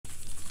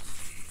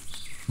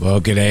Well,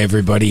 g'day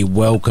everybody.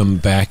 Welcome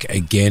back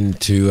again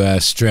to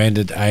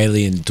Stranded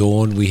Alien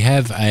Dawn. We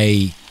have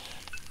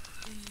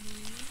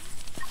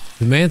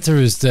Samantha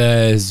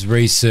has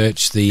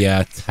researched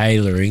the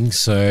tailoring,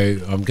 so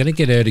I'm going to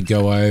get her to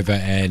go over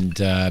and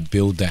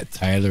build that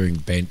tailoring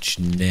bench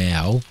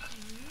now,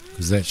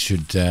 because that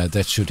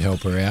should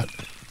help her out.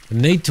 I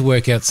need to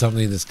work out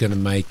something that's going to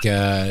make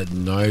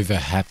Nova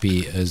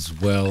happy as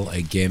well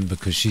again,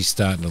 because she's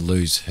starting to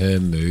lose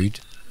her mood.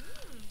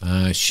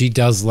 She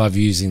does love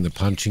using the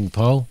punching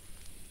pole,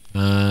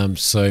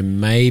 so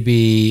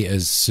maybe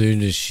as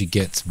soon as she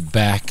gets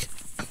back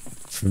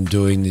from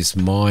doing this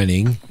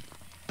mining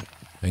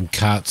and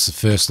carts the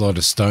first lot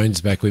of stones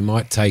back, we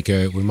might take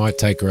her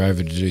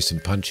over to do some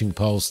punching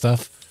pole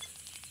stuff.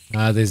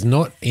 There's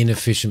not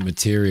inefficient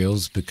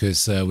materials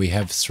because we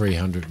have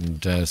 300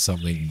 and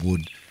something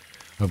wood.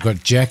 I've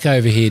got Jack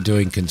over here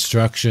doing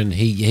construction.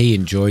 He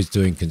enjoys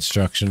doing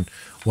construction.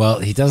 Well,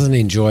 he doesn't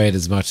enjoy it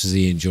as much as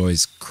he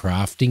enjoys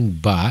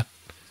crafting, but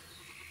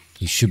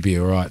he should be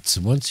all right. So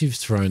once you've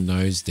thrown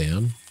those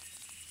down,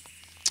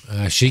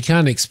 she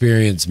can't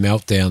experience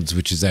meltdowns,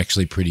 which is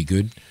actually pretty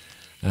good.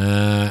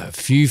 A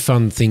few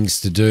fun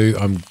things to do.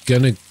 I'm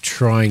going to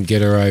try and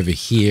get her over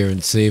here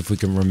and see if we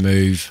can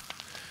remove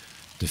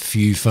the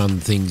few fun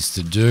things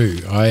to do.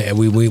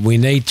 We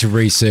need to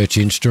research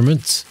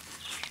instruments.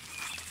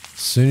 As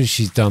soon as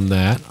she's done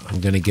that,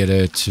 I'm going to get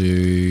her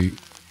to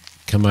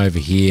come over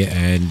here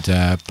and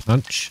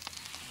punch.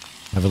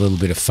 Have a little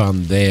bit of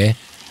fun there.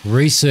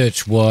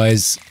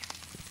 Research-wise,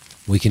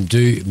 we can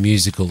do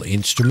musical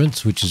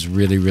instruments, which is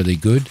really, really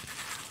good.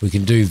 We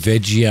can do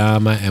veggie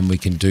armor and we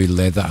can do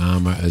leather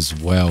armor as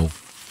well,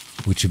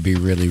 which would be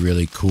really,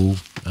 really cool.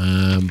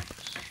 I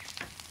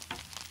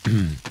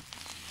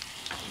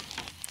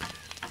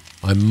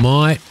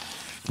might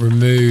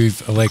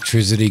remove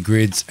electricity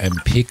grids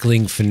and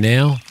pickling for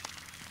now.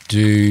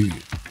 Do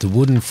the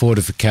wooden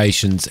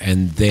fortifications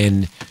and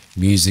then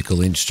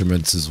musical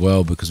instruments as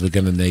well, because we're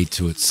going to need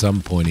to at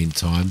some point in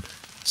time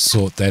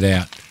sort that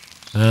out.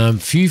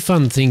 Few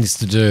fun things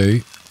to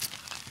do.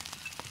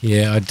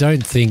 Yeah, I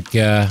don't think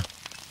gives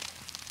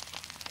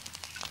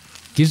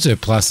her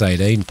plus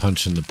 18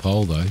 punching the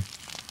pole though,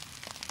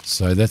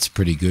 so that's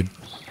pretty good.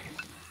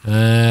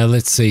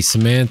 Let's see,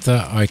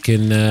 Samantha, I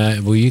can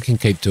well, you can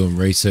keep doing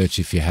research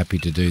if you're happy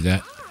to do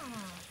that.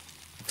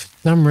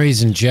 For some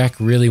reason, Jack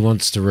really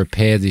wants to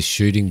repair this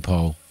shooting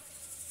pole.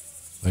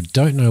 I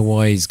don't know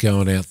why he's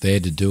going out there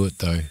to do it,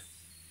 though.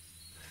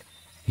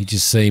 He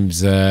just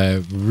seems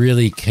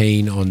really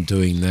keen on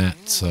doing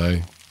that. So,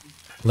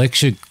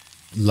 lecture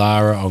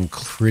Lara on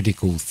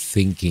critical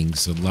thinking.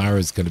 So,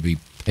 Lara's going to be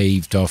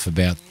peeved off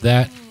about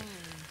that.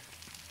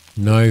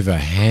 Nova,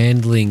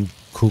 handling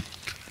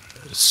cooked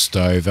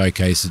stove.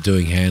 Okay, so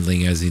doing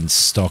handling as in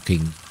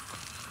stocking.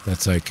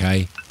 That's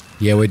okay.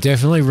 Yeah, we're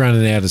definitely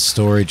running out of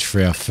storage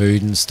for our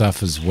food and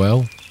stuff as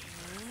well.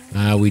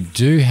 We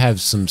do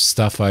have some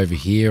stuff over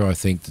here, I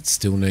think, that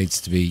still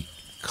needs to be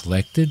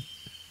collected.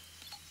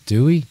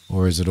 Do we?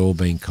 Or is it all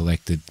being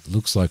collected?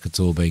 Looks like it's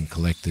all being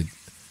collected.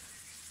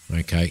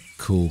 Okay,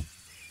 cool.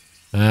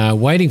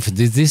 Waiting for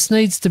this. This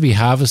needs to be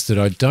harvested.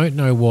 I don't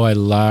know why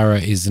Lara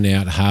isn't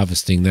out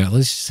harvesting that.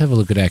 Let's just have a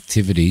look at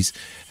activities.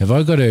 Have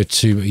I got her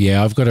to...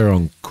 Yeah, I've got her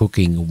on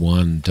cooking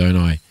 1, don't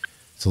I?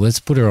 So let's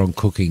put her on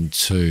cooking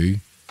 2.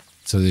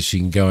 So that she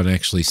can go and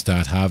actually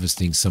start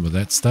harvesting some of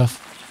that stuff,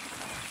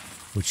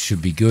 which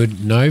should be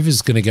good.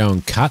 Nova's going to go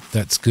and cut.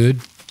 That's good.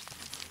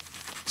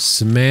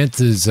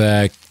 Samantha's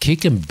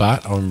kicking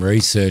butt on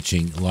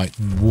researching, like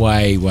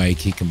way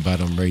kicking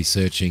butt on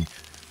researching.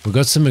 We've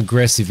got some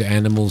aggressive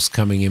animals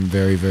coming in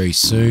very, very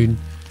soon.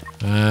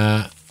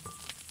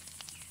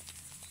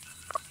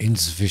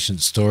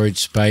 Insufficient storage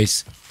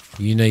space.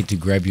 You need to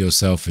grab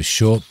yourself a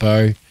short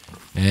bow,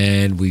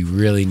 and we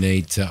really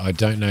need to... I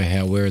don't know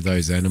where are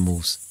those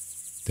animals?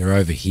 They're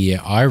over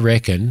here. I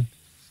reckon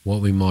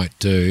what we might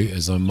do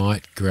is I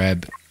might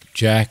grab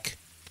Jack,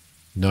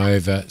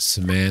 Nova,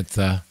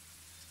 Samantha.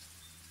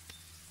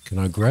 Can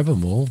I grab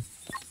them all?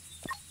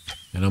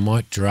 And I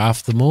might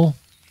draft them all.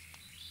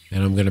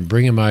 And I'm going to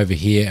bring them over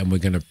here and we're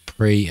going to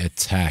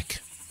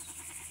pre-attack.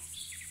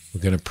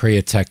 We're going to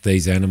pre-attack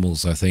these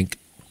animals, I think.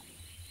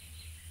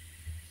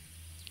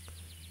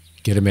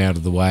 Get them out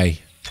of the way.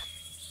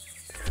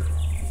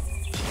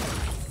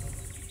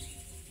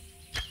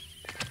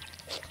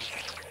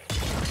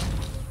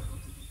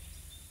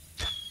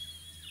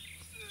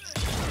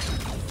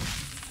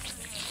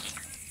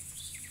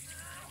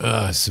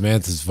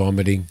 Samantha's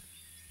vomiting.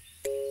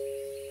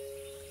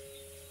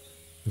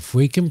 If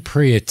we can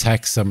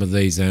pre-attack some of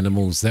these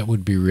animals, that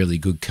would be really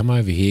good. Come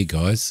over here,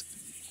 guys,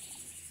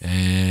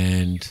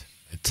 and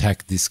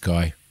attack this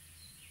guy.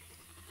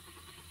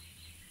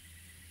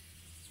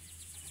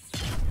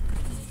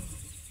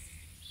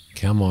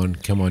 Come on,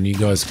 you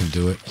guys can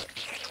do it.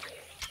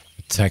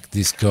 Attack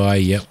this guy.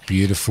 Yep,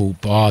 beautiful.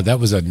 Oh, that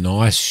was a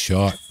nice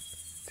shot.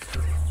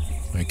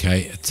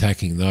 Okay,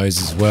 attacking those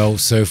as well.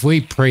 So if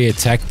we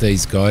pre-attack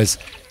these guys,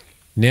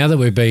 now that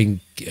we're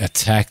being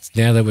attacked,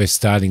 now that we're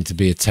starting to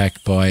be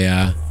attacked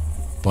by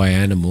by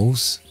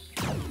animals.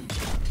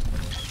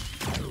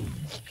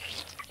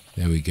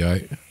 There we go.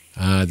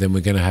 Then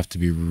we're going to have to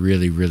be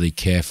really, really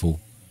careful.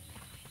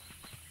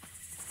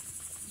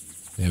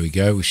 There we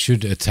go. We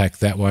should attack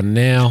that one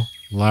now.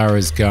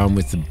 Lara's going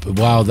with the...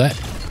 Wow,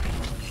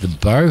 the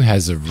bow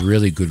has a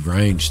really good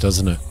range,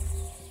 doesn't it?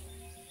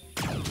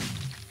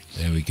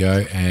 There we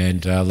go.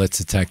 And let's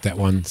attack that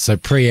one. So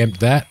preempt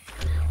that.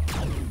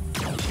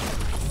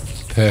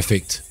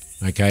 Perfect.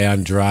 Okay,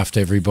 undraft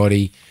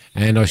everybody.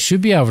 And I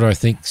should be able to, I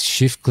think,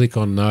 shift click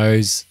on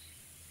those.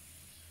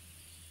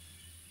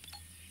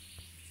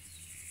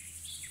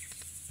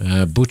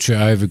 Butcher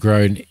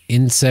overgrown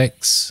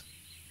insects.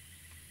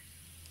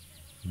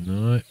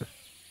 No.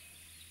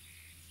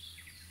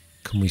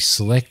 Can we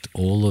select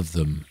all of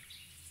them?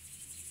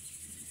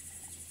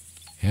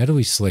 How do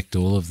we select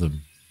all of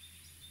them?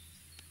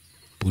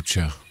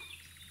 Butcher.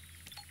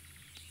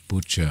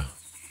 Butcher.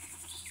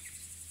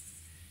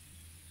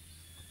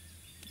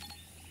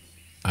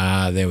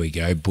 There we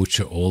go.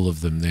 Butcher all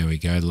of them. There we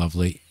go.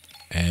 Lovely.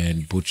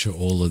 And butcher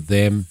all of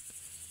them.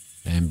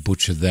 And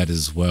butcher that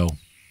as well.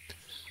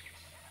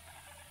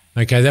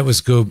 Okay, that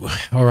was good.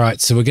 All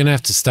right, so we're going to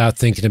have to start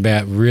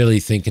really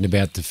thinking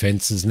about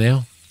defenses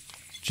now.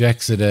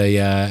 Jack's at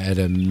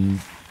a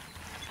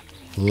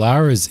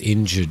Lara's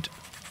injured.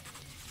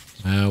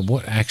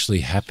 What actually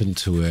happened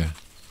to her?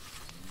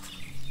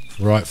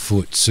 Right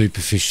foot,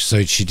 superficial.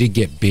 So she did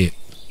get bit.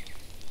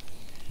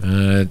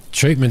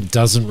 Treatment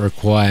doesn't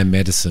require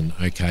medicine.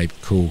 Okay,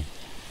 cool.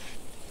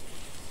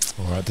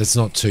 All right, that's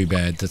not too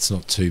bad. That's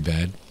not too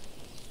bad.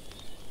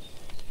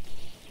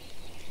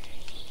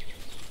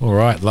 All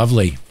right,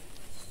 lovely.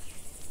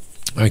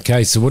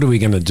 Okay, so what are we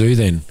going to do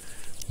then?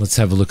 Let's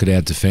have a look at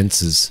our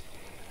defenses.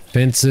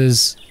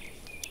 Fences.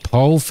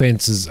 Pole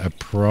fences are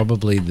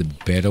probably the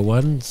better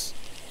ones.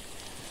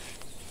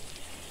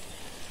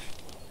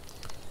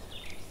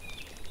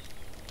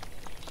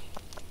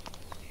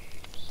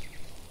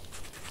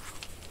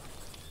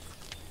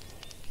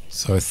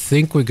 So I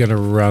think we're going to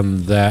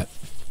run that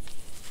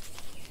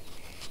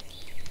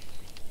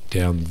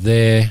down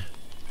there,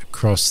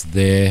 across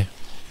there,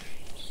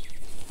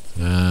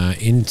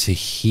 into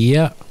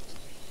here.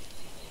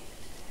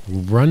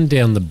 We'll run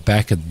down the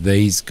back of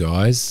these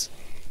guys.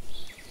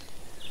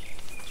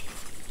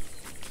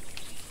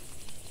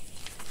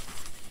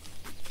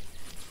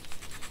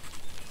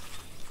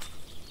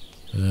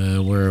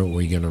 Where are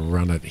we going to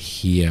run it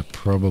here?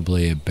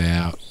 Probably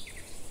about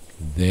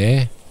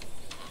there.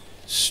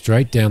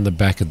 Straight down the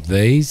back of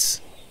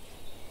these.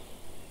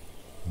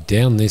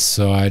 Down this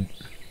side.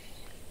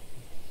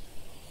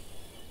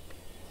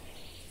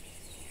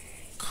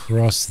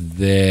 Across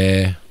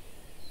there.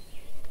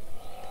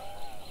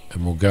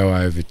 And we'll go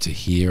over to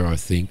here, I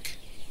think.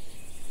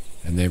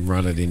 And then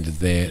run it into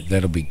there.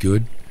 That'll be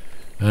good.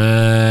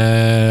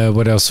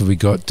 What else have we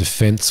got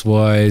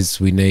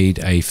defense-wise? We need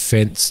a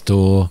fence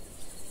door.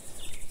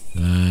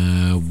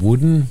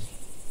 Wooden.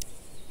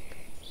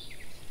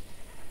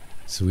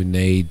 So we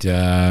need...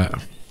 we're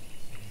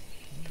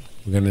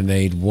going to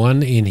need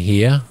one in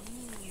here.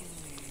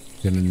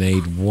 We're going to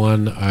need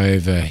one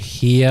over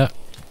here.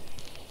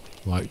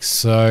 Like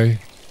so.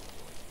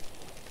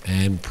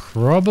 And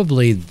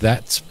probably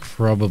that's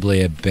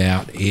probably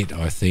about it,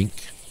 I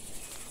think.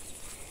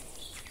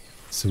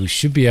 So we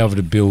should be able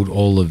to build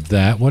all of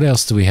that. What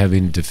else do we have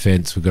in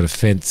defense? We've got a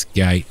fence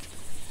gate.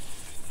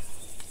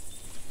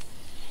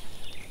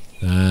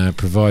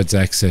 Provides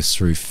access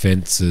through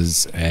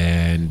fences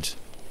and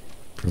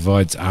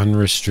provides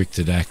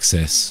unrestricted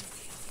access.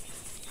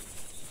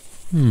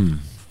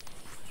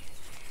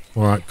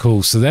 Alright,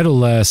 cool. So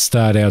that'll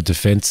start our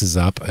defenses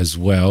up as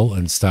well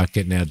and start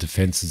getting our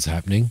defenses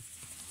happening.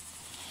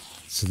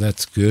 So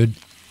that's good.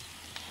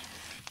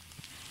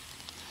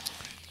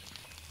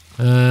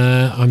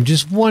 I'm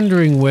just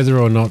wondering whether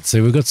or not...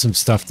 See, we've got some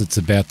stuff that's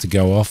about to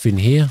go off in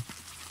here.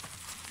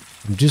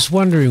 I'm just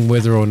wondering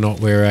whether or not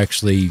we're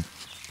actually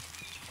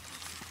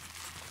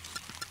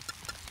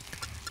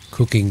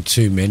cooking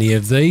too many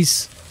of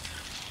these.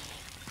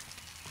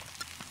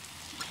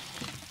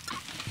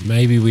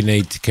 Maybe we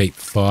need to keep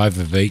 5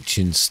 of each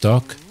in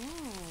stock.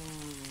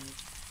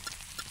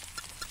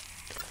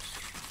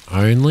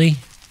 Only.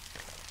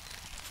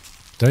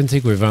 Don't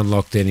think we've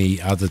unlocked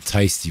any other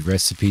tasty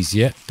recipes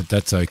yet, but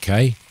that's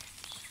okay.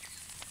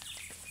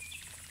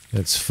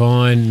 That's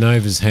fine.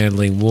 Nova's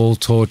handling wall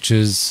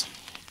torches.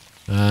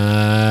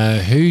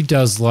 Who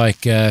does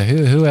like...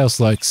 who else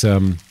likes...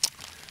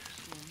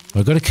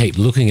 I've got to keep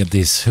looking at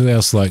this. Who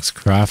else likes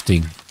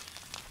crafting?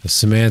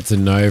 Samantha,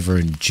 Nova,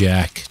 and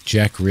Jack.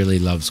 Jack really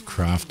loves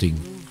crafting.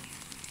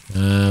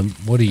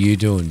 What are you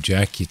doing,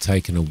 Jack? You're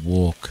taking a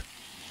walk.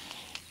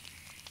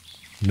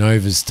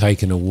 Nova's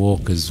taking a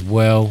walk as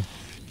well.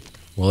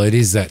 Well, it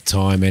is that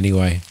time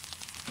anyway.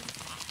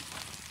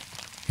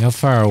 How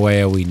far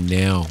away are we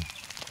now?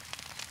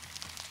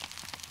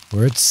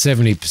 We're at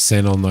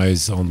 70%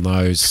 on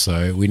those,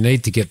 so we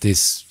need to get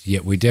this. Yeah,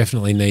 we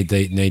definitely need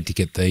to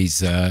get these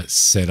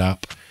set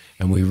up,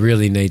 and we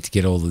really need to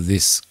get all of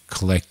this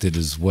collected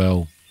as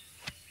well.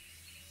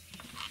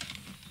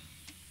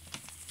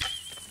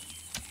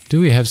 Do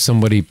we have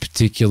somebody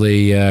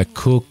particularly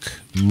cook,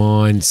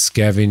 mine,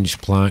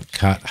 scavenge, plant,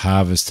 cut,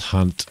 harvest,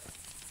 hunt,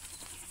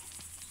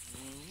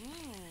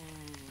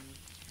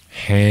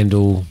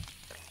 handle?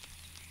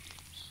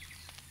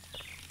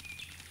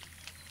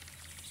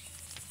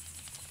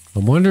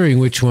 I'm wondering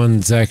which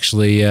one's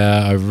actually,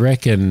 I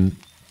reckon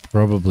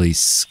probably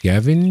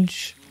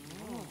scavenge.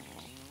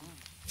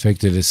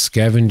 Affected as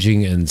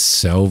scavenging and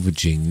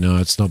salvaging. No,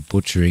 it's not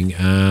butchering.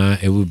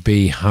 It would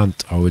be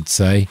hunt, I would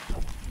say.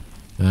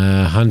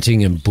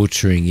 Hunting and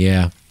butchering,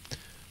 yeah.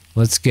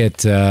 Let's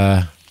get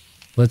Nova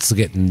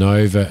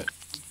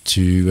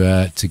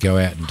to go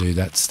out and do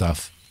that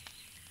stuff.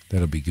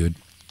 That'll be good.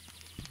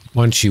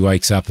 Once she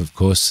wakes up, of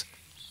course.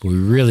 But we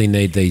really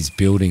need these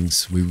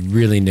buildings. We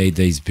really need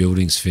these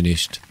buildings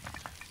finished.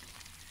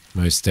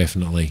 Most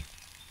definitely.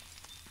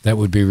 That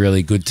would be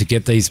really good to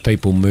get these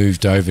people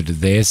moved over to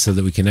there so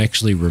that we can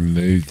actually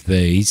remove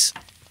these.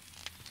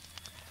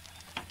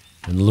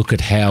 And look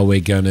at how we're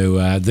going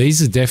to...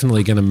 these are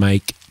definitely going to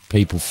make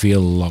people feel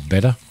a lot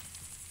better.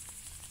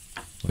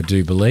 I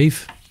do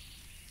believe.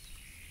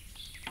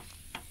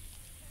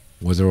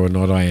 Whether or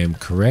not I am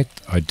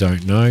correct, I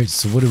don't know.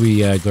 So what do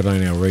we got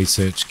on our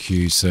research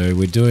queue? So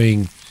we're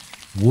doing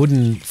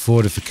wooden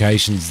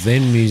fortifications,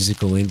 then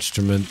musical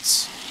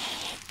instruments.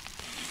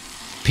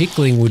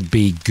 Pickling would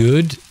be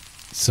good.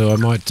 So I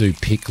might do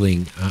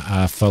pickling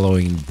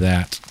following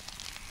that,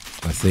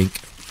 I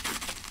think.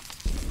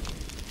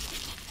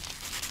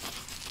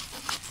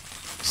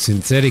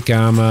 Synthetic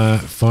armor,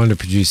 find and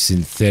produce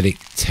synthetic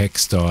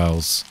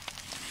textiles.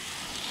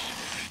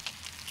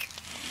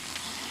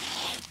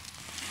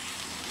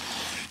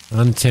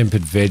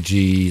 Untempered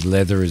veggie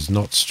leather is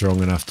not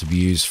strong enough to be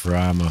used for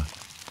armor.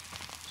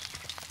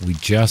 We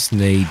just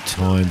need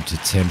time to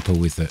temper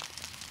with it.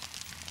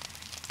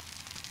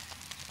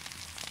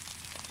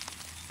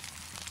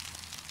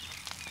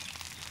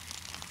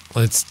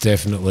 Let's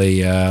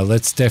definitely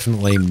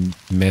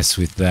mess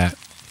with that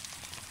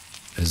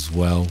as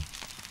well.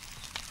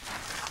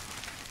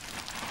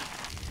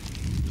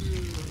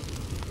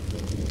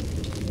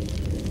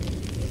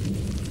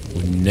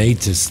 We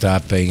need to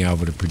start being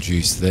able to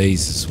produce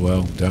these as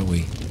well, don't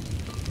we?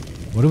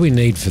 What do we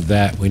need for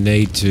that? We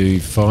need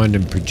to find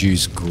and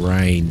produce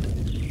grain.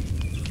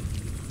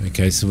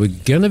 Okay, so we're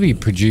going to be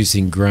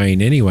producing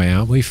grain anyway,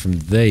 aren't we, from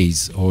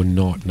these or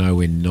not? No,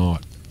 we're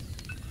not.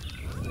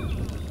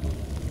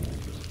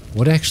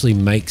 What actually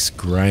makes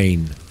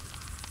grain?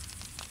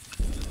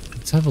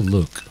 Let's have a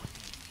look.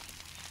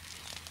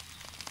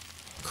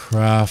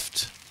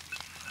 Craft.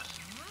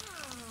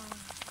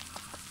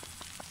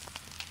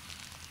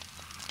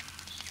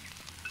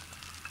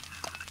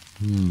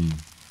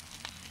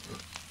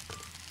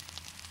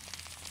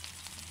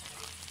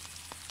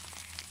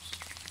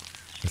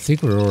 I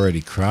think we're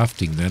already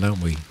crafting that,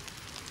 aren't we?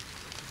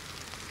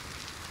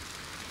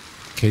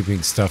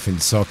 Keeping stuff in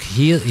stock.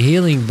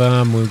 Healing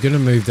balm, we're going to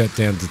move that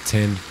down to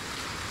 10.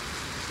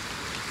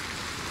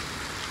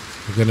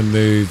 We're going to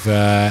move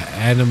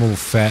animal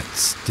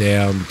fats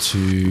down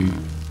to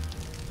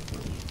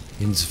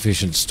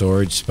insufficient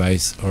storage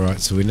space.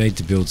 Alright, so we need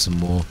to build some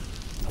more.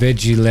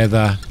 Veggie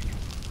leather,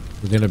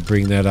 we're going to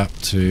bring that up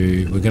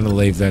to, we're going to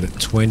leave that at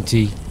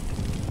 20.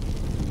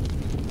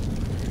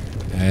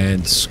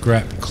 And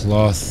scrap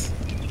cloth,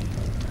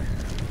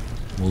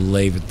 we'll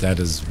leave it that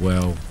as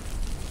well.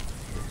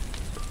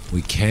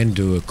 We can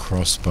do a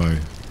crossbow.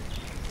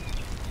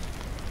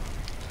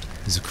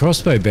 Is a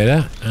crossbow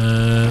better?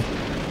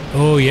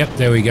 Oh, yep,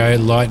 there we go.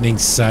 Lightning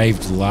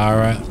saved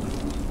Lara.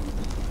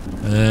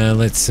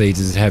 Let's see,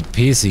 does it have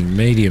piercing?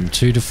 Medium,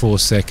 2 to 4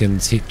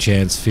 seconds. Hit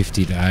chance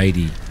 50 to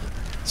 80.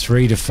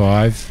 3 to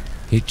 5.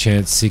 Hit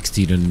chance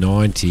 60 to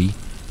 90.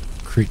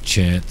 Crit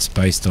chance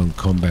based on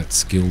combat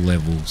skill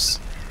levels.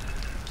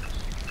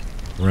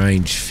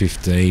 Range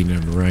 15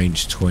 and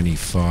range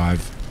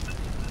 25.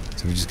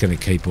 So we're just going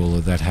to keep all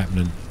of that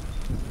happening.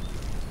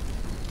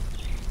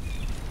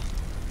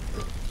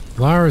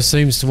 Lara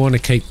seems to want to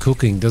keep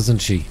cooking, doesn't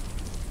she?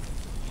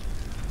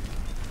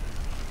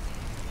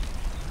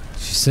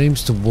 She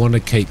seems to want to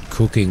keep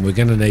cooking. We're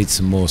going to need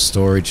some more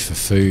storage for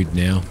food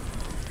now.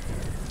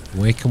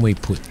 Where can we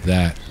put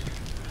that?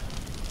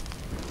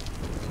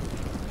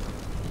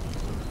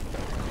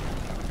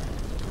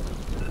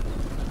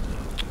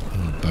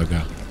 Oh,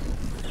 bugger.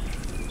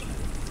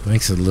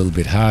 Makes it a little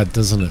bit hard,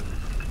 doesn't it?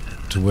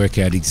 To work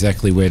out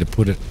exactly where to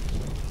put it.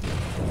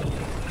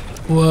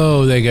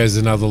 Whoa, there goes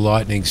another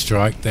lightning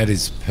strike. That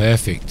is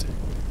perfect.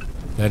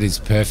 That is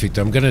perfect.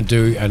 I'm going to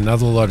do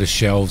another lot of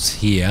shelves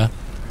here.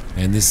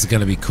 And this is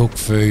going to be cooked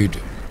food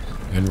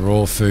and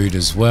raw food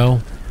as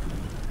well.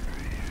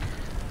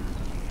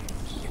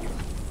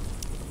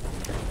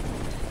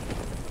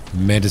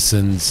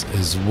 Medicines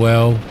as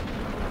well.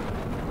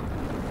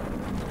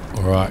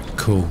 Alright,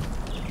 cool.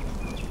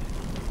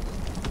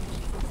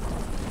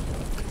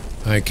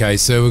 Okay,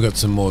 so we've got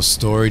some more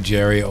storage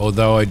area,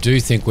 although I do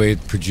think we're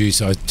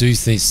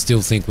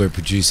still think we're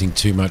producing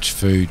too much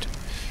food.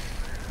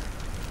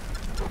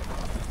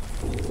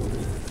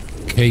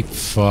 Keep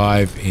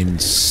 5 in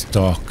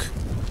stock.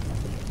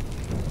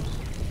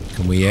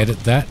 Can we edit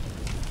that?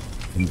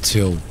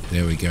 Until,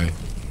 there we go.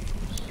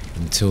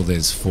 Until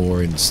there's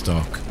 4 in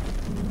stock.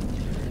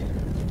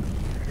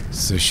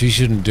 So she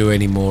shouldn't do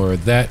any more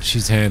of that.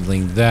 She's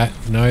handling that.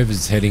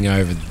 Nova's heading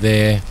over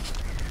there.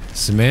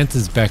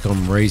 Samantha's back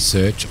on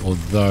research,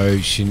 although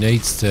she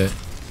needs a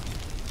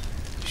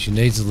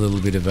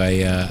little bit of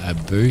a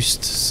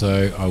boost.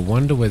 So I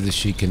wonder whether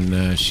she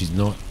can, she's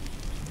not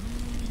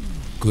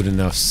good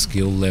enough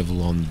skill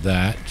level on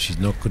that. She's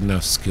not good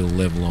enough skill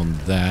level on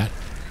that.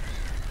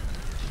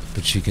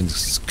 But she can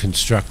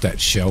construct that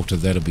shelter.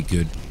 That'll be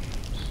good.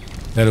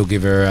 That'll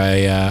give her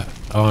a...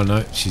 oh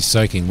no, she's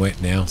soaking wet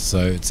now, so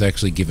it's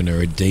actually given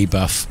her a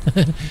debuff.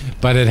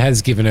 But it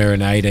has given her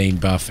an 18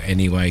 buff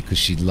anyway, because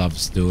she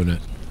loves doing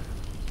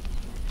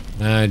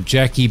it.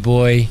 Jackie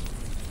boy,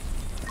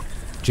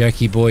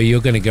 you're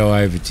going to go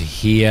over to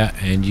here,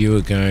 and you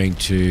are going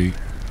to...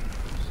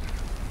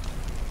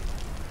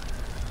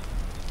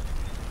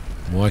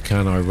 Why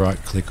can't I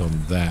right-click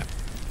on that?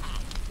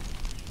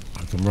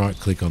 I can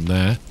right-click on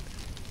that.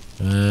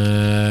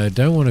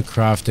 Don't want to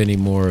craft any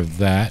more of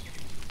that.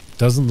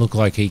 Doesn't look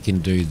like he can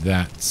do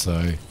that,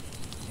 so...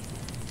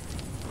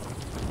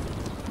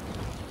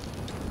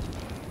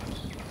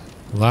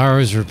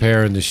 Lara's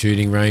repairing the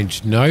shooting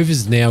range.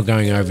 Nova's now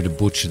going over to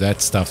butcher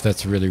that stuff.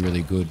 That's really,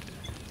 really good.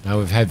 Now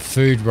we've had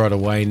food rot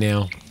away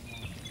now.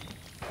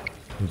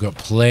 We've got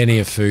plenty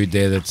of food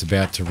there that's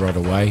about to rot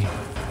away.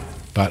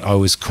 But I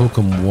was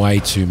cooking way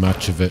too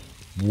much of it.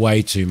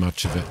 Way too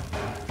much of it.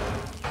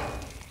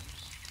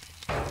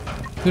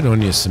 Good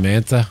on you,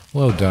 Samantha.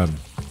 Well done.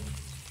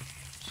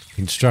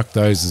 Construct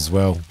those as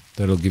well.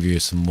 That'll give you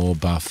some more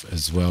buff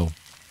as well.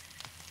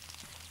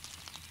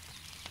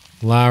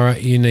 Lara,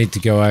 you need to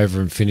go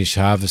over and finish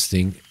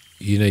harvesting.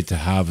 You need to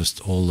harvest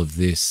all of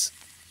this.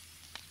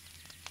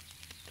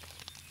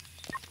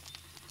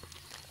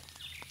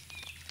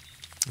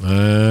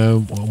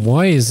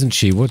 Why isn't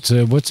she? What's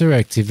her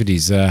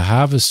activities?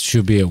 Harvest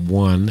should be at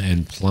 1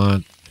 and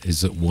plant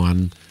is at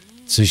 1.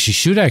 So she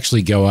should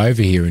actually go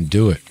over here and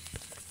do it,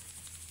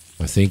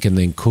 I think, and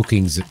then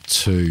cooking's at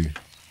 2.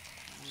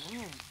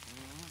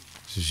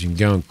 So she can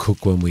go and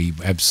cook when we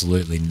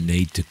absolutely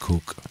need to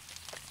cook.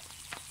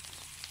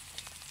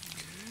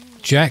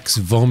 Jack's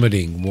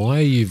vomiting. Why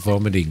are you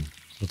vomiting?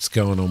 What's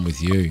going on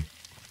with you?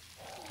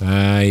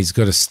 He's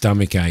got a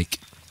stomach ache.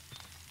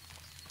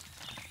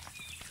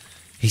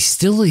 He's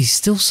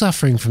still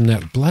suffering from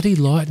that bloody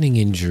lightning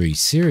injury.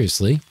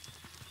 Seriously.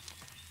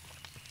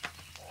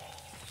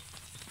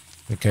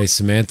 Okay,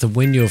 Samantha,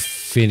 when you're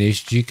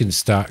finished, you can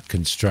start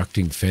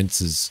constructing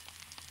fences.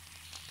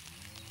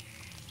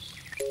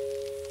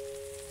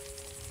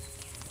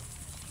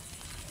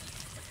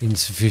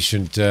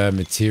 Insufficient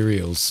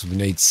materials. We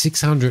need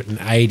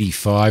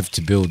 685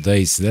 to build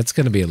these, so that's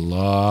going to be a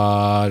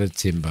lot of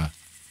timber.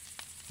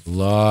 A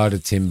lot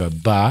of timber,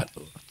 but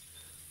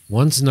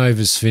once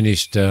Nova's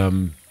finished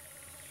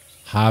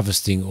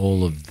harvesting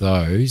all of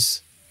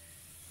those,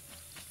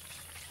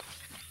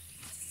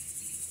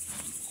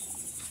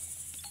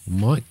 we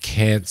might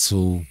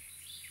cancel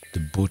the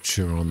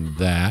butcher on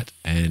that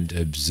and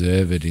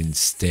observe it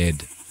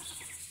instead.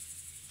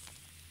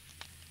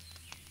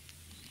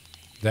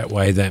 That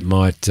way,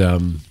 well,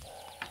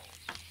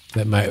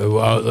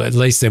 at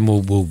least then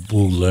we'll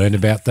learn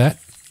about that.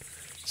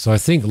 So I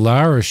think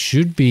Lara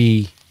should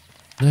be...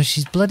 No,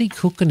 she's bloody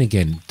cooking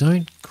again.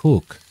 Don't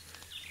cook.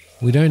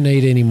 We don't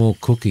need any more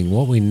cooking.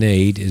 What we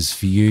need is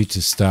for you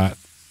to start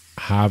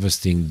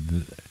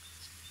harvesting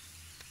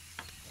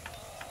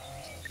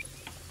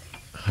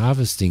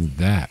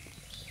that.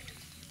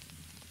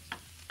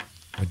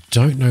 I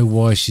don't know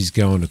why she's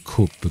going to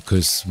cook,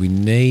 because we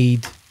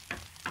need...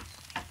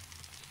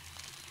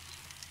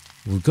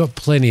 We've got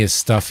plenty of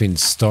stuff in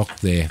stock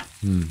there.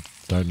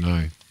 Don't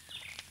know.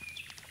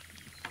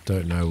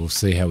 Don't know. We'll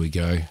see how we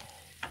go.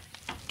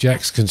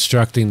 Jack's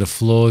constructing the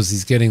floors.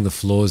 He's getting the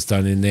floors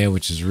done in there,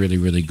 which is really,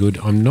 really good.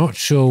 I'm not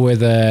sure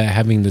whether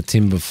having the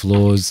timber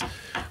floors,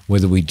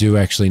 whether we do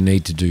actually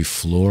need to do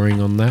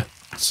flooring on that.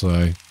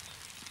 So,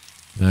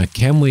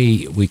 can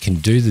we can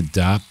do the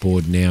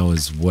dartboard now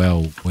as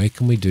well. Where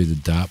can we do the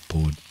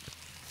dartboard?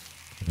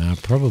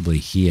 Probably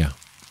here.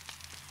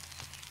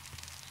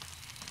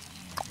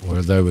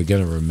 Although we're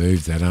going to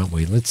remove that, aren't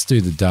we? Let's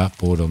do the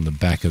dartboard on the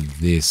back of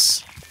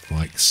this,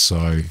 like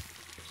so.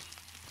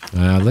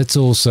 Let's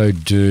also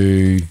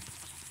do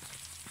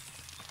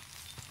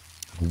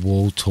a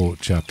wall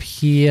torch up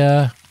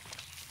here.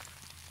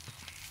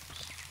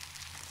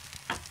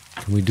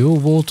 Can we do a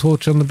wall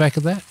torch on the back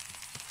of that?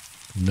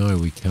 No,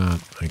 we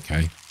can't.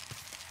 Okay.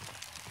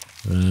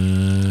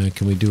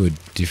 Can we do a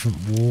different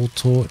wall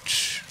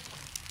torch?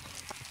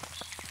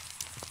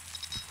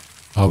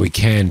 Oh, we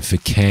can for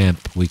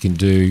camp. We can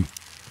do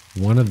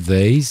one of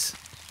these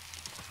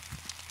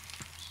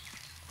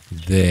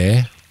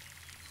there.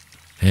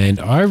 And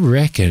I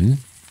reckon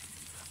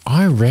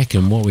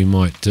what we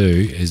might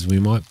do is we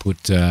might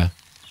put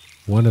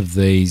one of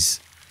these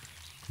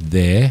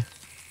there,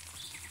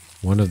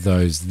 one of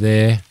those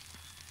there,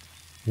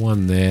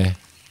 one there,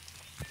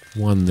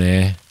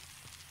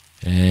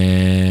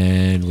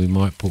 and we might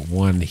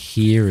one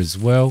here as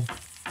well.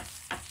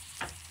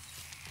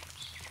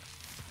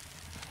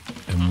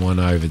 And one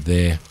over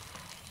there.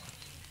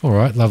 All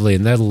right, lovely.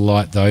 And that'll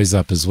light those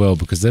up as well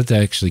because that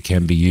actually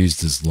can be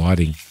used as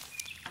lighting.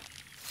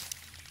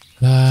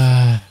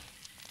 All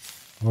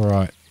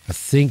right. I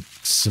think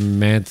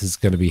Samantha's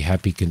going to be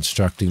happy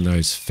constructing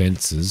those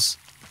fences.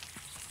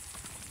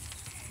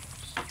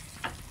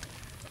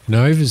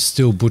 Nova's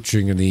still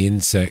butchering the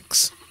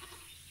insects.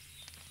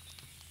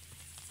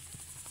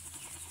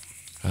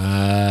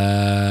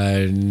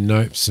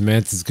 Nope,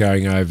 Samantha's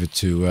going over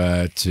to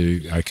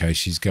okay,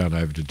 she's going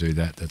over to do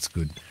that. That's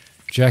good.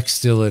 Jack's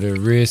still at a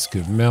risk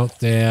of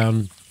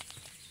meltdown.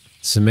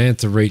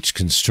 Samantha reached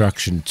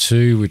construction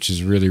 2, which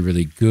is really,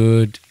 really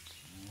good.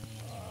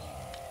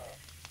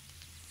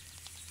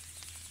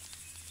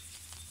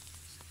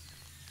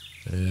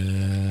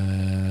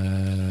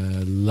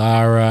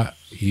 Lara,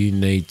 you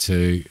need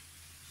to...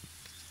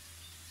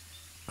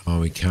 Oh,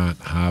 we can't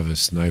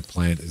harvest. No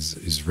plant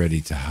is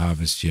ready to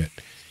harvest yet.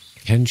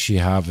 Can she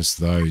harvest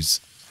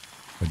those?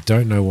 I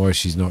don't know why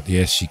she's not.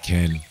 Yes, she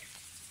can.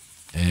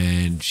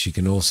 And she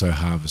can also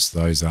harvest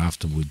those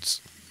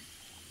afterwards,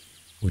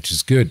 which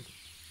is good.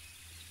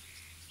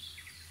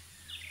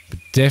 But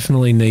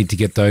definitely need to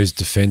get those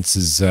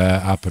defenses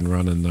up and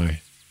running though.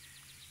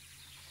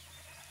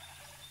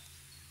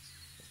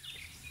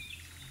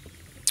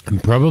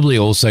 And probably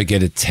also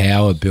get a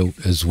tower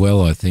built as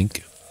well, I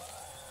think.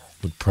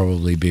 Would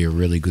probably be a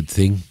really good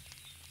thing.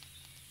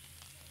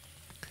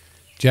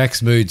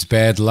 Jack's mood's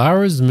bad.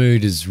 Lara's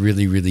mood is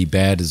really, really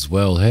bad as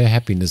well. Her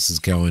happiness is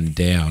going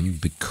down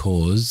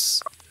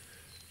because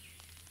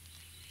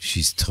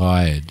she's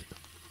tired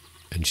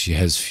and she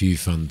has few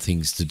fun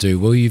things to do.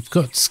 Well, you've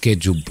got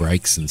scheduled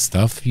breaks and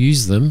stuff.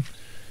 Use them.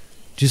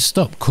 Just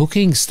stop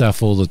cooking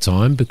stuff all the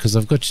time because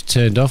I've got you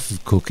turned off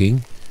of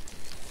cooking.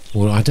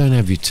 Well, I don't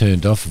have you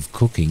turned off of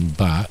cooking,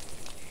 but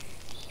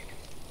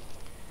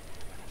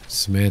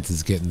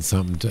Samantha's getting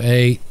something to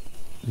eat.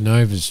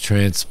 Nova's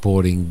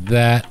transporting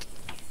that.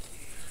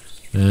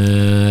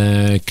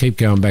 Keep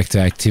going back to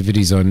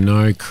activities. I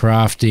know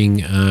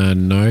crafting.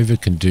 Nova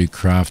can do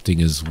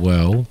crafting as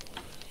well.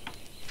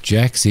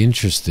 Jack's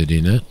interested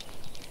in it.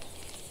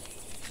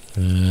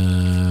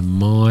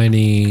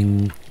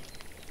 Mining.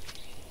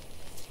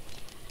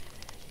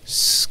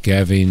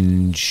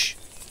 Scavenge,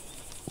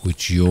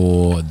 which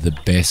you're the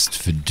best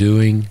for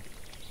doing.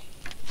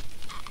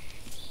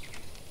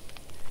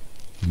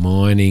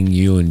 Mining,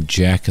 you and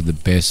Jack are the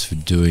best for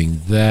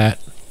doing that.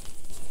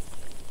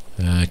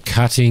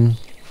 Cutting.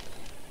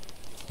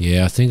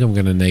 Yeah, I think I'm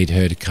going to need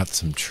her to cut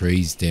some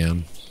trees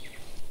down.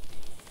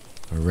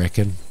 I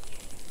reckon.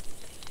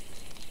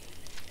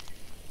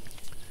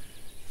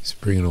 Just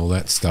bringing all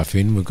that stuff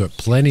in. We've got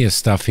plenty of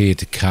stuff here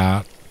to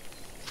cart.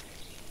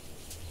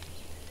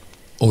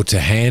 Or to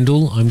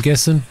handle, I'm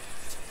guessing.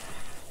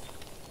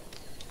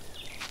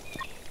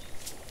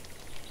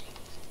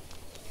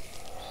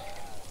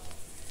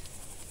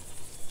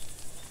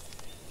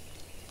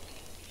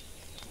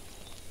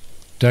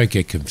 Don't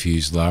get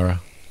confused, Lara.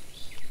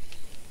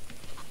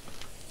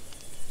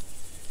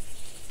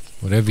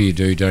 Whatever you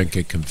do, don't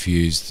get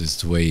confused as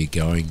to where you're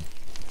going.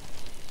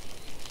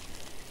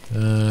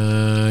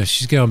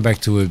 She's going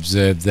back to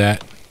observe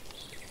that.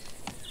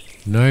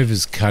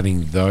 Nova's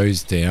cutting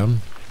those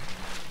down.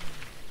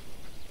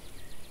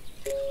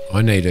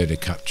 I need her to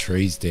cut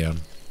trees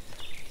down.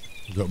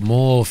 We've got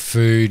more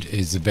food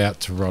is about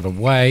to rot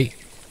away.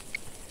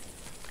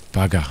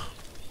 Bugger.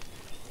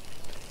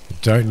 I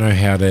don't know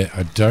how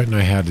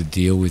to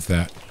deal with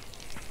that.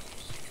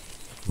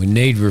 We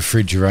need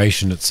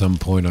refrigeration at some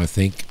point, I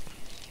think.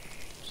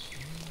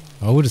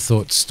 I would have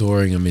thought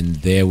storing them in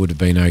there would have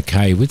been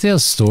okay. With our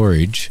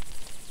storage,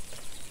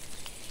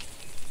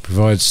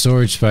 provides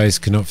storage space,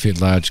 cannot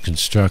fit large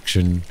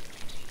construction.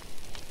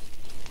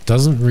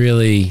 Doesn't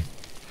really...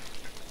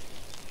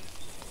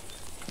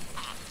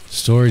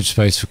 Storage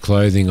space for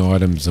clothing,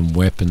 items and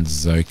weapons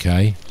is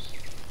okay.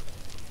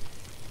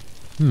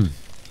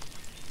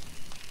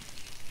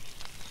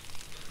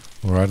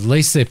 Alright, at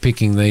least they're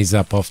picking these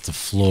up off the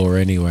floor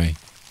anyway.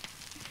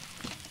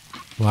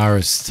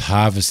 Lara's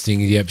harvesting.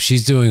 Yep,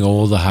 she's doing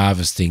all the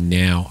harvesting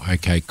now.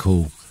 Okay,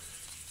 cool.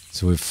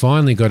 So we've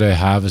finally got her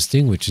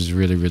harvesting, which is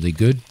really, really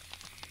good.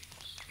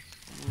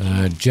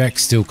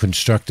 Jack's still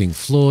constructing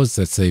floors.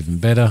 That's even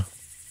better.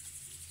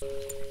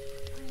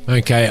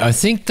 Okay, I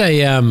think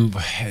they,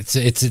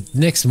 it's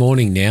next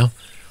morning now.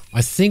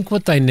 I think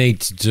what they need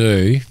to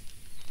do,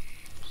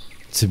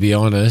 to be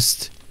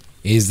honest,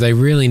 is they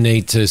really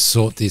need to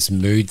sort this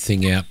mood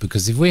thing out,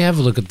 because if we have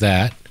a look at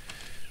that,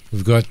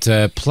 we've got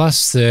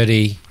plus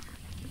 30,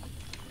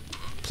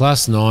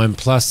 plus 9,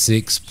 plus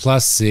 6,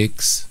 plus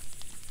 6,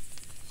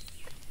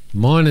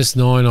 minus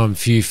 9 on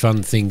few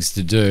fun things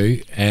to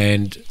do,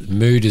 and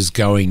mood is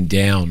going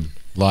down.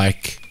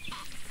 Like,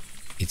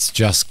 it's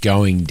just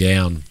going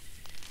down.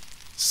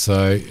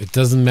 So it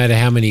doesn't matter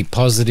how many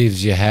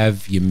positives you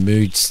have, your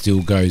mood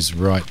still goes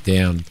right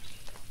down.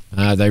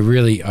 They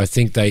really, I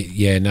think they,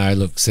 yeah, no,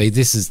 look, see,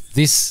 this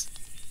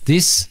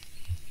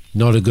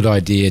Not a good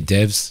idea,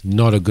 devs.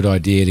 Not a good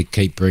idea to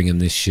keep bringing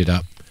this shit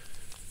up.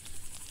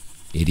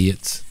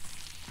 Idiots.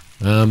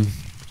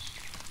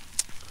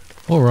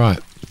 Alright.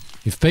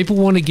 If people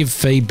want to give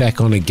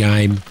feedback on a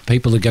game,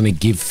 people are going to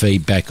give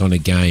feedback on a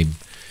game.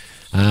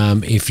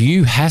 If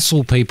you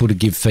hassle people to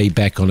give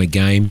feedback on a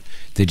game,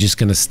 they're just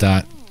going to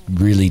start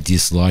really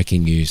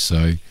disliking you.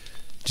 So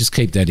just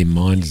keep that in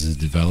mind as a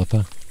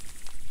developer.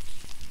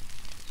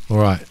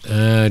 Alright,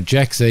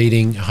 Jack's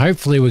eating.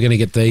 Hopefully we're going to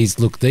get these.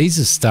 Look, these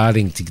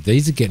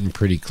are getting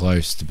pretty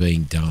close to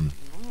being done.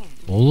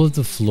 All of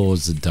the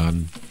floors are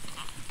done.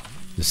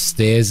 The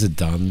stairs are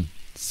done.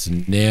 So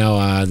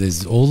now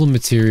there's all the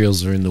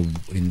materials are in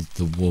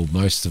the wall.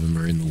 Most of them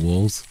are in the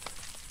walls.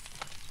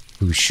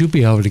 We should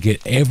be able to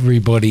get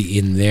everybody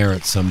in there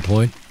at some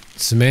point.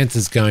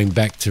 Samantha's going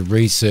back to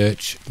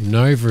research.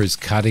 Nova is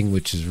cutting,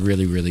 which is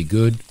really, really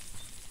good.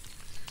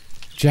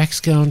 Jack's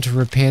going to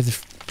repair the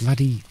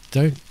bloody...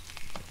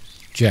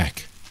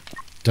 Jack,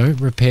 don't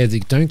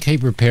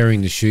keep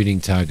repairing the shooting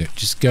target.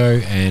 Just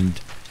go and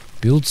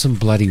build some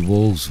bloody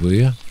walls, will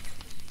you?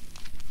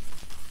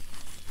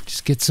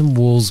 Just get some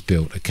walls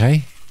built,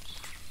 okay?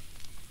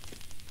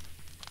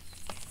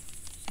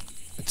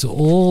 It's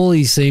all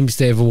he seems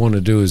to ever want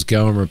to do is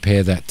go and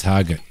repair that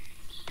target.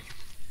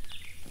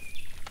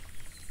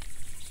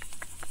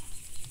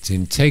 Its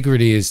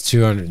integrity is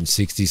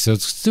 260, so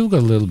it's still got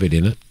a little bit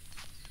in it.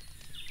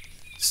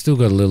 Still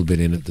got a little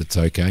bit in it that's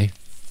okay.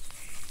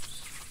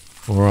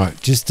 Alright,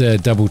 just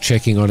double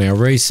checking on our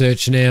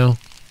research now.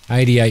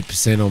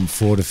 88% on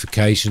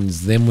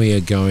fortifications. Then we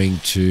are going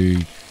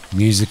to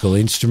musical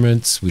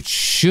instruments, which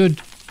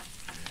should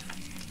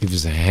give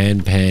us a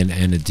handpan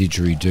and a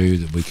didgeridoo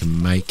that we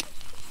can make,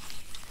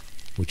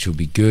 which will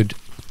be good.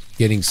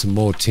 Getting some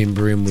more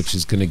timber in, which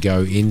is going to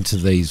go into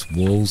these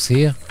walls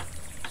here,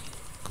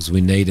 because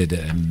we needed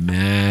a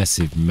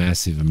massive,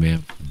 massive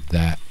amount of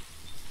that.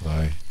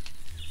 So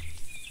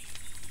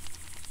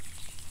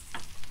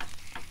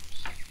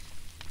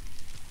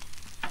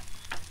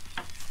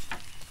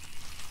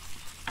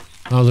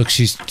oh look,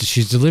 she's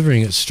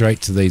delivering it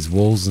straight to these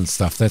walls and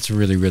stuff. That's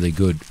really, really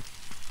good.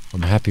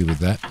 I'm happy with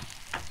that.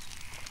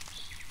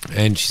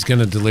 And she's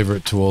going to deliver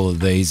it to all of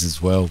these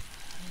as well.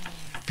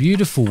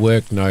 Beautiful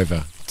work,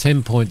 Nova.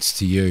 10 points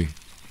to you.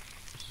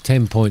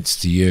 10 points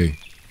to you.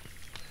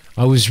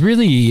 I was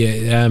really,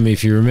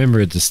 if you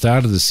remember at the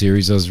start of the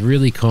series, I was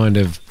really kind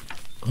of,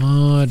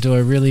 oh, do I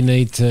really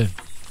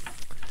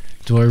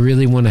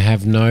want to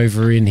have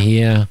Nova in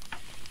here?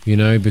 You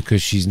know,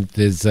 because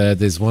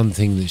there's one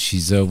thing that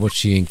she's, what's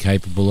she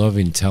incapable of?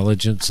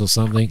 Intelligence or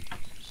something?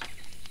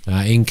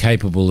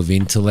 Incapable of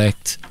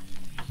intellect.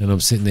 And I'm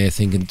sitting there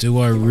thinking, do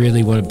I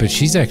really want it? But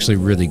she's actually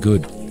really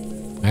good.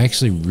 I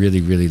actually really,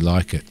 really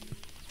like it.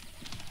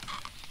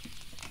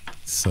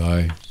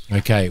 So,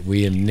 okay,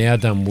 we are now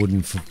done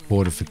wooden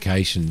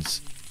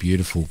fortifications.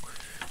 Beautiful.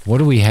 What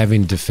do we have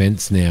in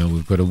defense now?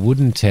 We've got a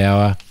wooden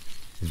tower.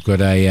 We've got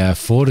a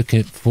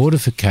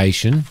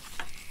fortification.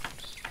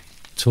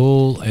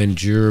 Tall and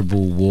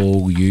durable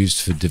wall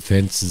used for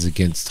defenses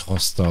against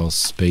hostile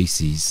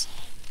species.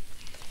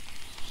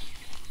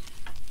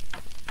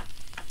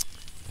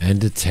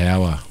 And a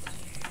tower.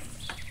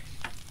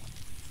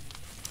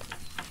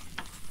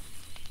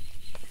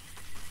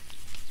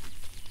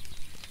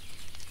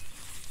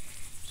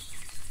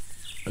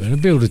 I'm going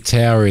to build a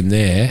tower in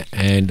there,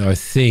 and I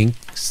think,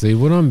 see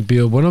what I'm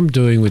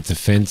doing with the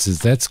fences,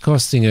 that's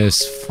costing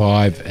us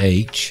 5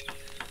 each.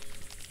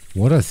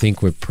 What I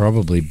think we're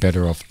probably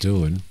better off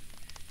doing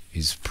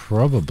is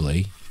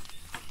probably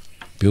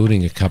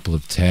building a couple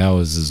of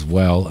towers as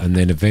well, and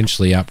then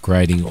eventually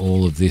upgrading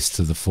all of this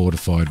to the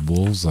fortified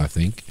walls, I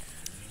think.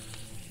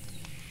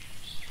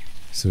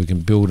 So we can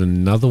build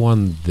another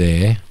one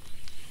there.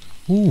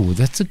 Ooh,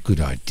 that's a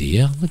good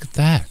idea. Look at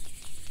that.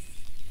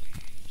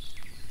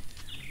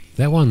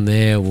 That one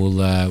there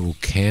will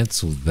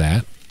cancel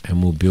that,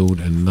 and we'll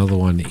build another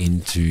one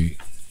into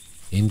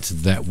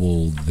that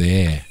wall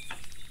there.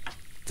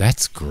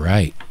 That's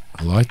great.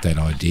 I like that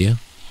idea.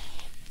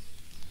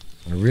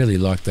 I really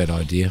like that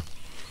idea.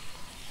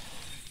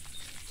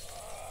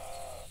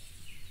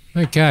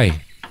 Okay.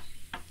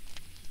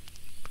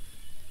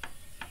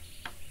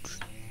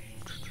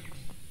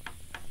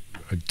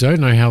 I don't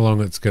know how long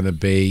it's going to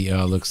be.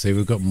 Look, see,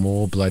 we've got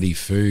more bloody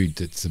food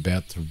that's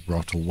about to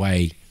rot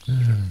away.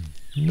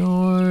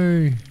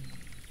 No.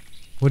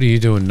 What are you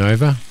doing,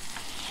 Nova?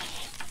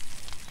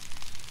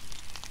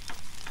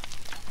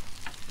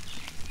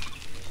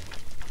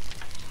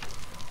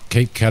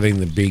 Keep cutting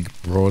the big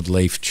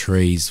broadleaf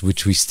trees,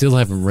 which we still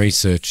haven't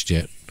researched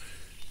yet.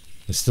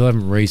 I still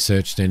haven't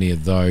researched any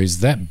of those.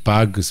 That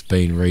bug has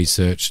been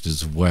researched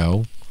as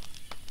well.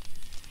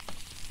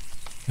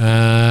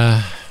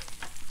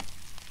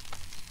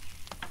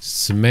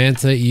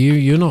 Samantha,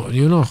 you're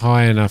not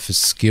high enough a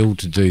skill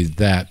to do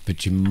that,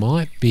 but you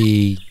might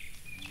be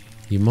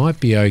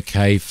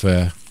okay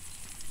for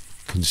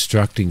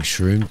constructing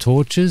shroom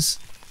torches,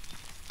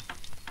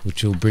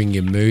 which will bring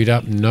your mood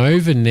up.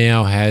 Nova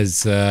now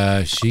has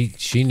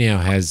she now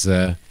has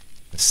a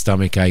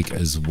stomach ache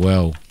as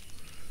well,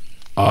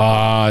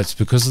 Ah, it's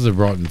because of the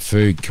rotten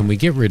food. Can we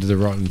get rid of the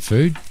rotten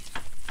food?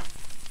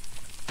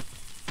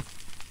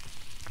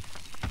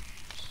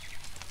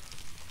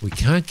 We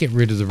can't get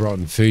rid of the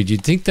rotten food.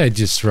 You'd think they'd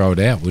just throw it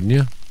out, wouldn't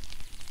you?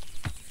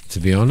 To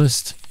be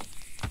honest.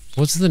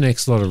 What's the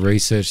next lot of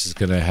research that's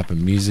going to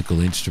happen? Musical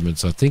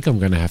instruments. I think I'm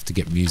going to have to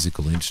get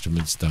musical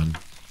instruments done.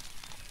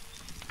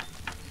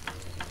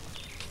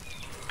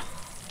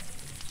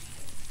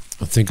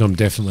 I think I'm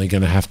definitely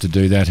going to have to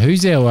do that.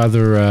 Who's our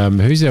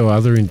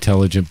other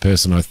intelligent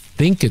person? I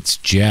think it's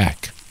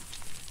Jack.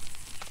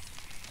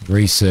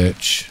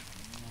 Research.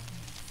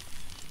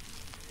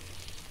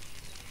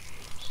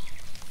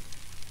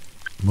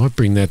 Might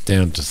bring that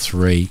down to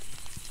 3.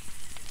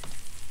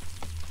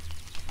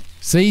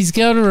 See, he's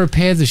going to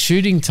repair the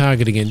shooting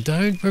target again.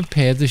 Don't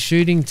repair the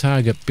shooting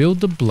target. Build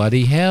the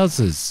bloody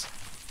houses.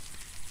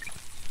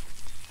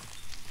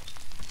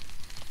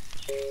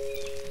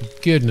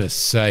 Goodness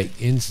sake,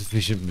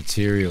 insufficient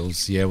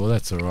materials. Yeah, well,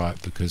 that's all right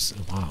because,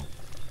 wow.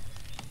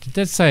 Did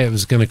that say it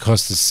was going to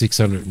cost us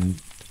 600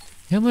 and...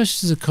 How much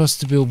does it cost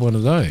to build one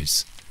of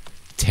those?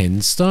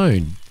 10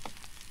 stone.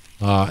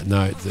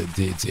 No,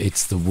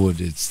 it's the wood.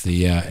 It's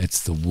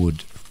the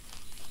wood.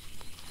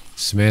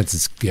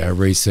 Samantha's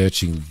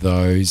researching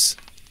those.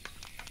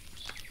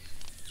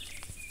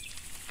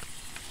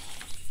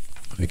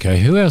 Okay,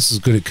 who else is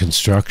good at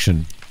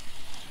construction?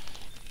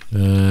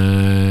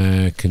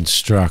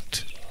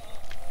 Construct.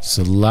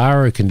 So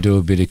Lara can do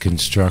a bit of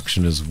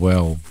construction as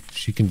well.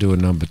 She can do a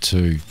number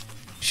 2.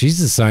 She's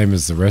the same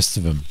as the rest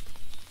of them.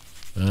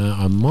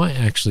 I might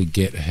actually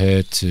get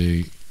her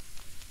to...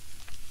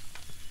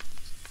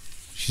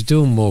 She's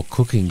doing more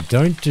cooking.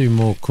 Don't do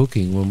more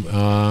cooking when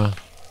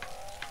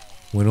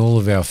all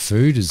of our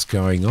food is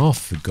going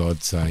off, for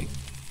God's sake.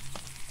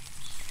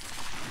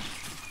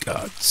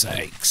 God's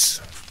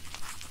sakes.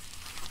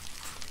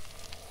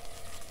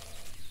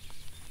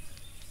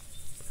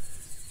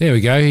 There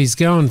we go. He's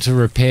going to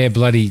repair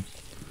bloody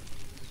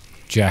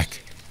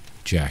Jack.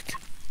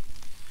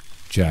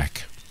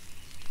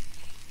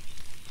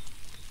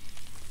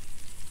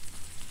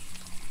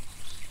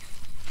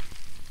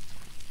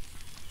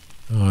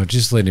 Oh,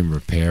 just let him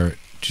repair it.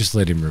 Just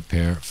let him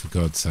repair it, for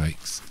God's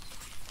sakes.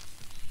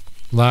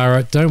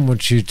 Lara, don't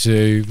want you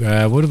to...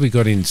 what have we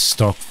got in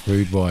stock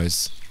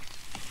food-wise?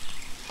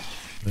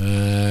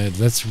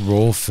 That's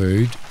raw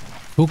food.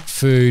 Cooked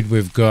food,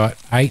 we've got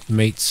 8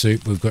 meat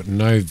soup. We've got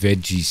no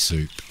veggie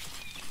soup.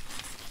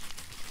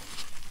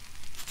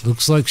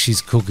 Looks like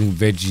she's cooking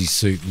veggie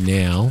soup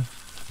now.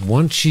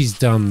 Once she's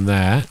done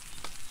that,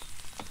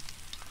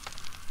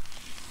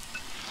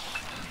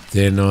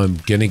 then I'm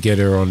going to get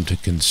her onto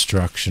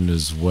construction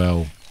as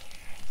well.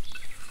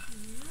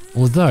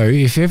 Although,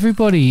 if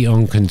everybody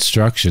on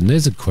construction...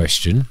 There's a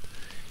question.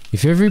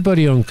 If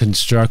everybody on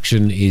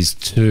construction is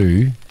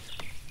 2...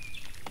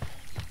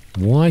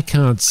 Why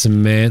can't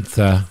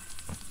Samantha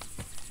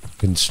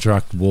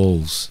construct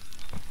walls?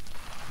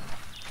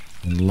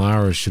 And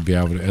Lara should be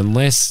able to...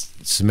 Unless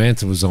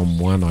Samantha was on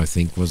 1, I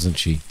think, wasn't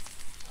she?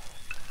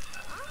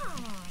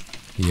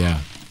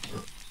 Yeah.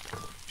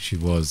 She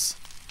was.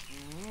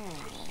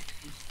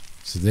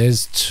 So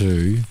there's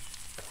 2.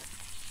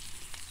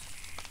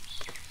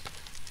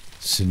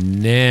 So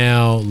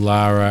now,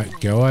 Lara,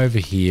 go over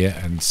here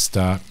and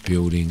start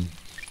building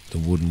the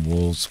wooden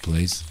walls,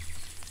 please.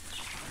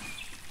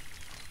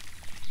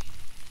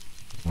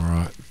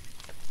 Alright.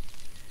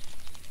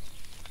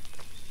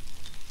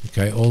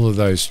 Okay, all of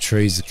those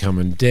trees are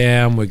coming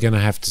down. We're going to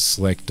have to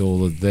select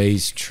all of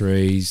these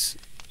trees.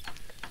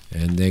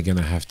 And they're going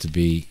to have to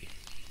be...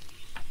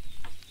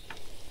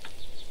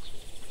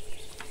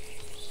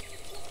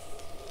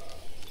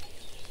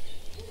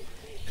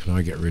 Can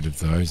I get rid of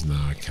those? No,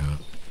 I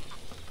can't.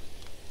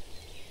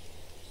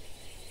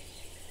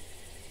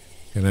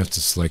 Going to have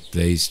to select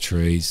these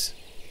trees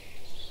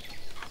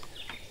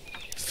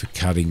for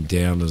cutting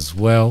down as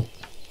well.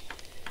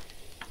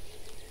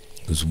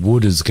 Because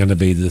wood is going to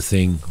be the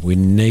thing. We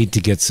need to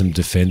get some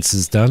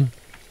defences done.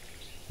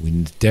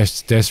 We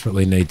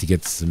desperately need to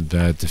get some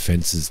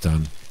defences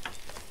done.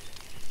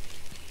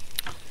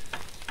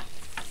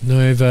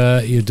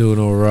 Nova, you're doing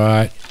all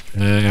right.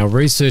 Our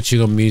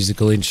researching on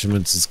musical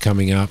instruments is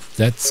coming up.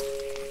 That's...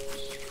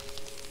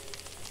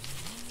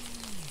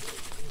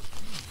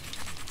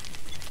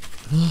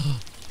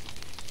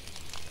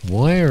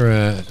 Why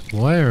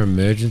are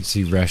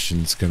emergency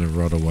rations going to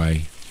rot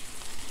away?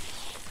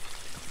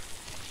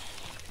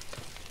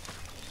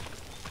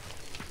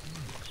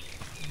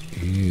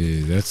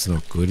 Ew, that's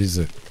not good, is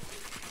it?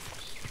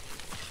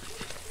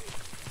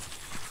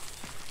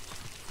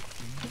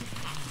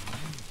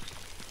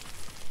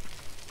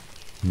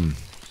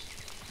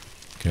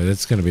 Okay,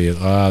 that's going to be...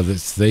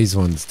 that's these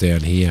ones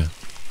down here.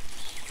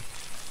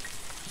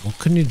 What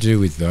can you do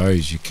with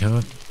those? You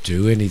can't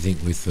do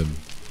anything with them.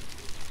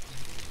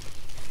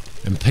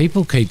 And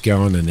people keep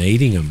going and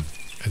eating them.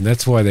 And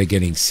that's why they're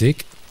getting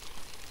sick.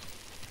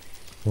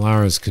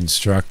 Lara's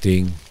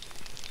constructing.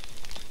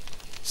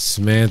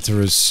 Samantha,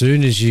 as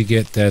soon as you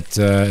get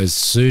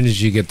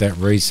that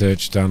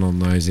research done on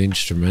those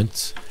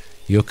instruments,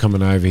 You're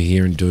coming over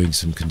here and doing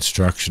some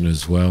construction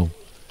as well.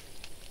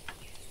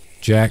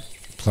 Jack,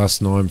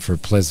 +9 for a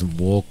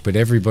pleasant walk, but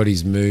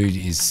everybody's mood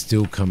is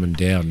still coming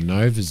down.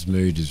 Nova's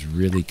mood is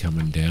really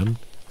coming down.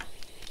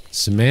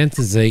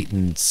 Samantha's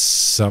eaten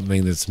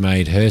something that's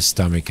made her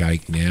stomach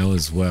ache now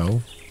as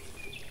well.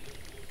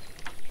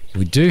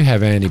 We do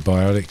have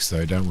antibiotics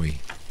though, don't we?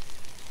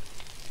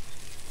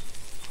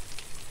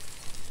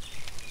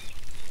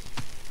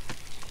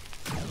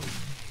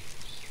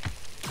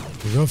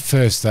 We've got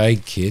first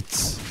aid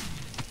kits.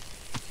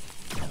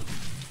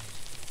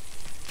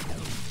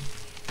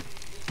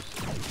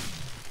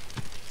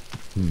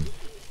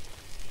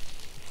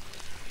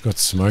 Got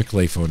smoke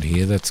leaf on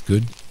here, that's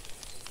good.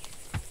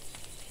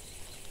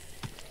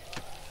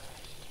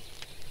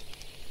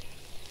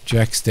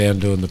 Jack's down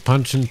doing the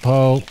punching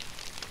pole.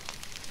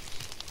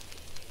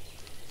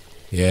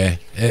 Yeah,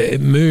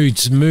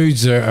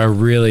 moods are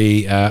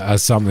really are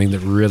something that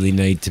really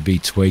need to be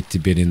tweaked a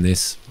bit in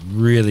this.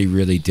 Really,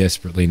 really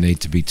desperately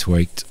need to be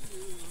tweaked.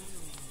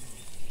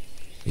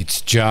 It's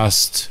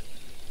just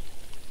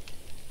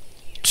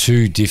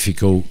too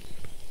difficult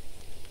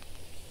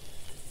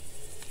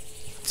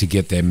to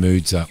get their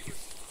moods up.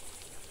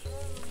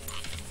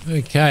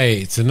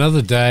 Okay, it's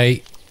another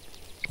day.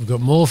 We've got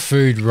more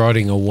food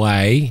rotting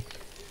away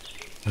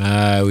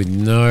with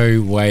no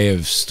way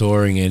of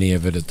storing any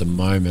of it at the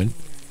moment.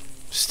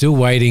 Still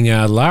waiting.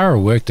 Lara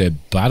worked her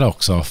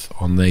buttocks off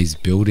on these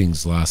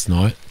buildings last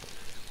night,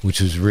 which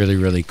was really,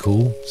 really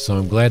cool. So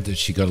I'm glad that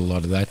she got a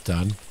lot of that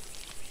done.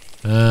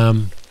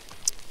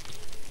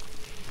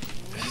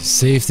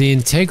 See, if the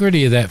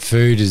integrity of that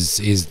food is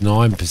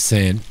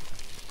 9%,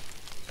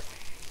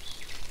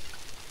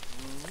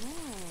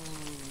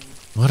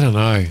 I don't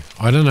know.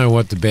 I don't know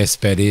what the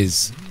best bet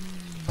is.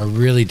 I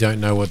really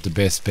don't know what the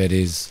best bet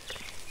is.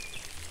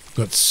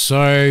 Got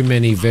so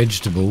many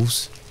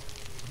vegetables.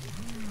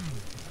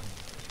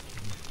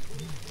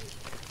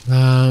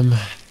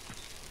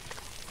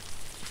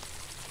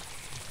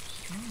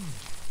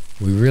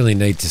 We really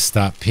need to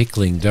start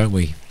pickling, don't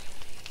we?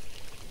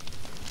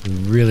 We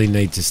really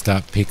need to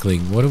start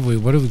pickling. What have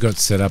we got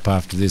set up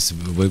after this?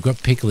 We've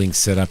got pickling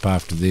set up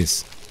after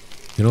this.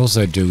 We can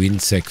also do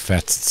insect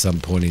fats at some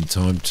point in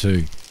time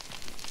too.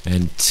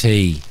 And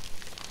tea.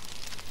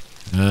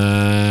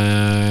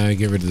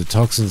 Get rid of the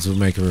toxins. We'll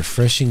make a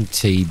refreshing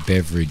tea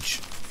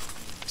beverage.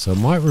 So I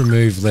might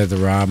remove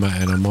leather armor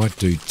and I might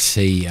do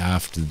tea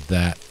after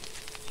that.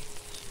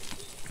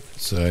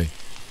 So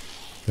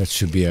that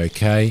should be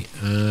okay.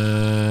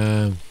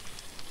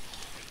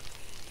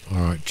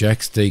 Alright,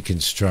 Jack's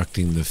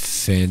deconstructing the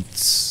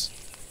fence.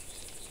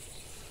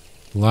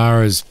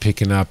 Lara's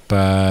picking up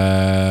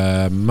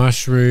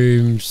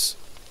mushrooms.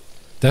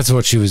 That's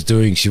what she was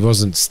doing. She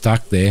wasn't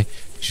stuck there.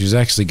 She was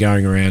actually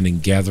going around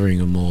and gathering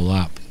them all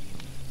up.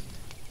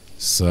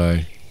 So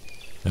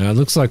it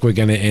looks like we're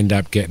going to end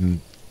up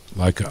getting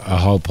like a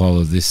whole pile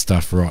of this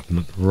stuff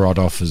rot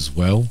off as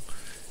well.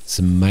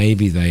 So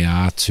maybe they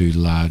are too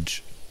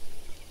large.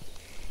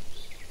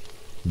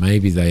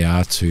 Maybe they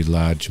are too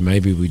large.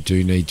 Maybe we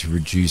do need to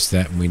reduce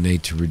that, and we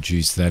need to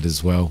reduce that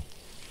as well.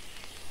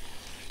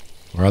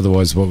 Or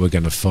otherwise what we're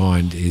going to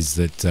find is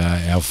that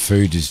our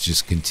food is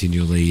just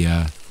continually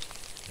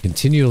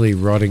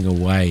rotting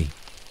away.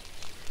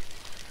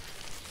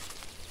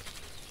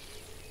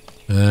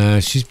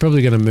 She's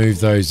probably going to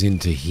move those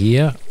into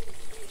here,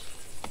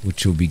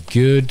 which will be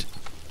good.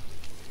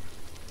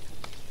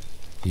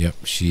 Yep,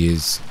 she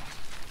is.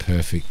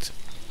 Perfect.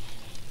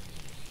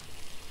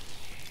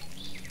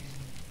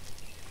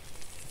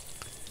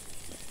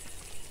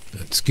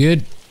 That's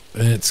good.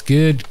 That's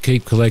good.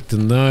 Keep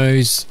collecting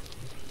those.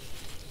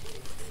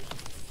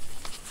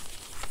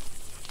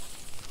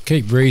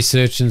 Keep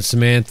researching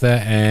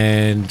Samantha,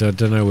 and I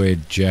don't know where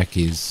Jack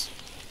is.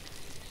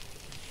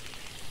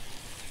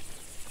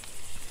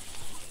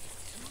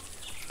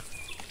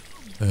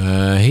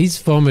 He's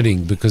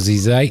vomiting because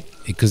he's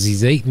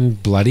eaten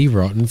bloody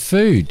rotten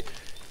food.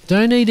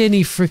 Don't eat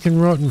any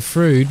frickin' rotten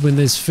food when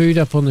there's food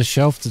up on the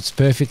shelf that's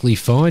perfectly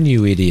fine,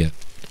 you idiot.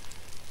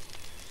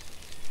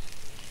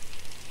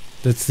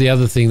 That's the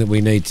other thing that we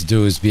need to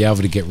do, is be able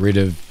to get rid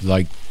of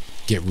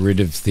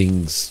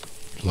things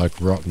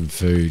like rotten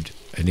food.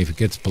 And if it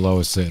gets below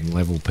a certain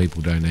level,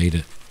 people don't eat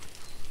it.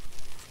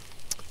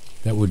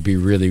 That would be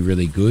really,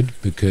 really good,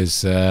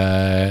 because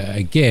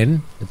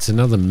again, it's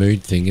another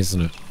mood thing,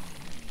 isn't it?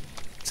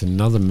 It's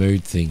another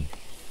mood thing.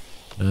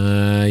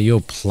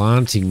 You're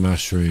planting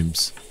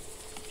mushrooms.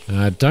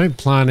 Don't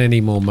plant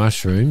any more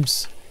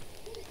mushrooms.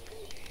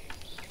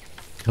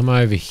 Come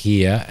over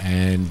here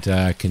and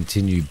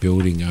continue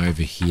building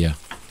over here.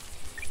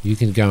 You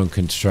can go and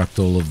construct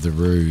all of the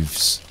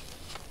roofs,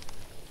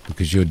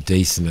 because you're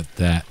decent at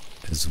that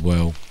as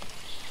well.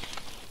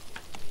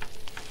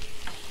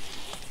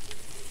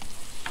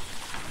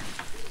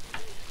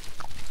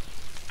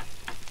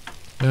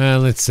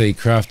 Let's see,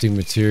 crafting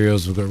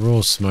materials. We've got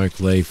raw smoke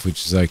leaf,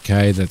 which is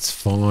okay, that's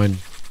fine.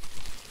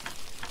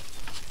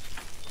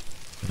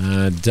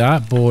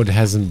 Dartboard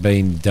hasn't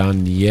been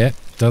done yet.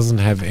 Doesn't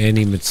have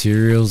any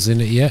materials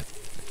in it yet.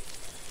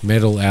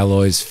 metal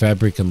alloys,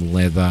 fabric and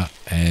leather,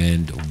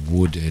 and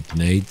wood it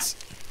needs.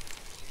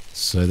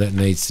 So that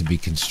needs to be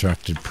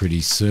constructed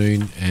pretty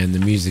soon, and the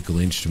musical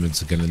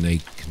instruments are going to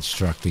need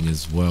constructing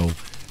as well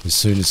as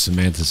soon as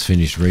Samantha's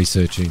finished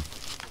researching.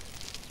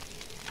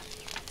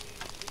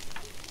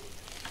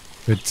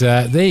 But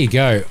there you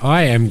go.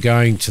 I am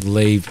going to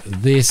leave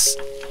this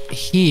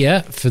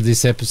here for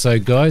this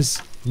episode,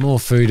 guys. More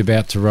food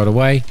about to rot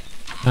away.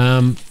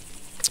 I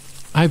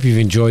hope you've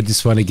enjoyed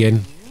this one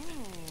again.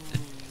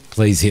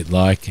 Please hit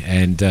like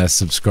and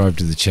subscribe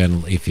to the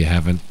channel if you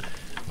haven't.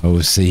 I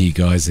will see you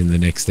guys in the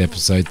next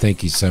episode.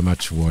 Thank you so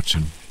much for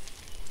watching.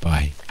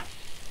 Bye.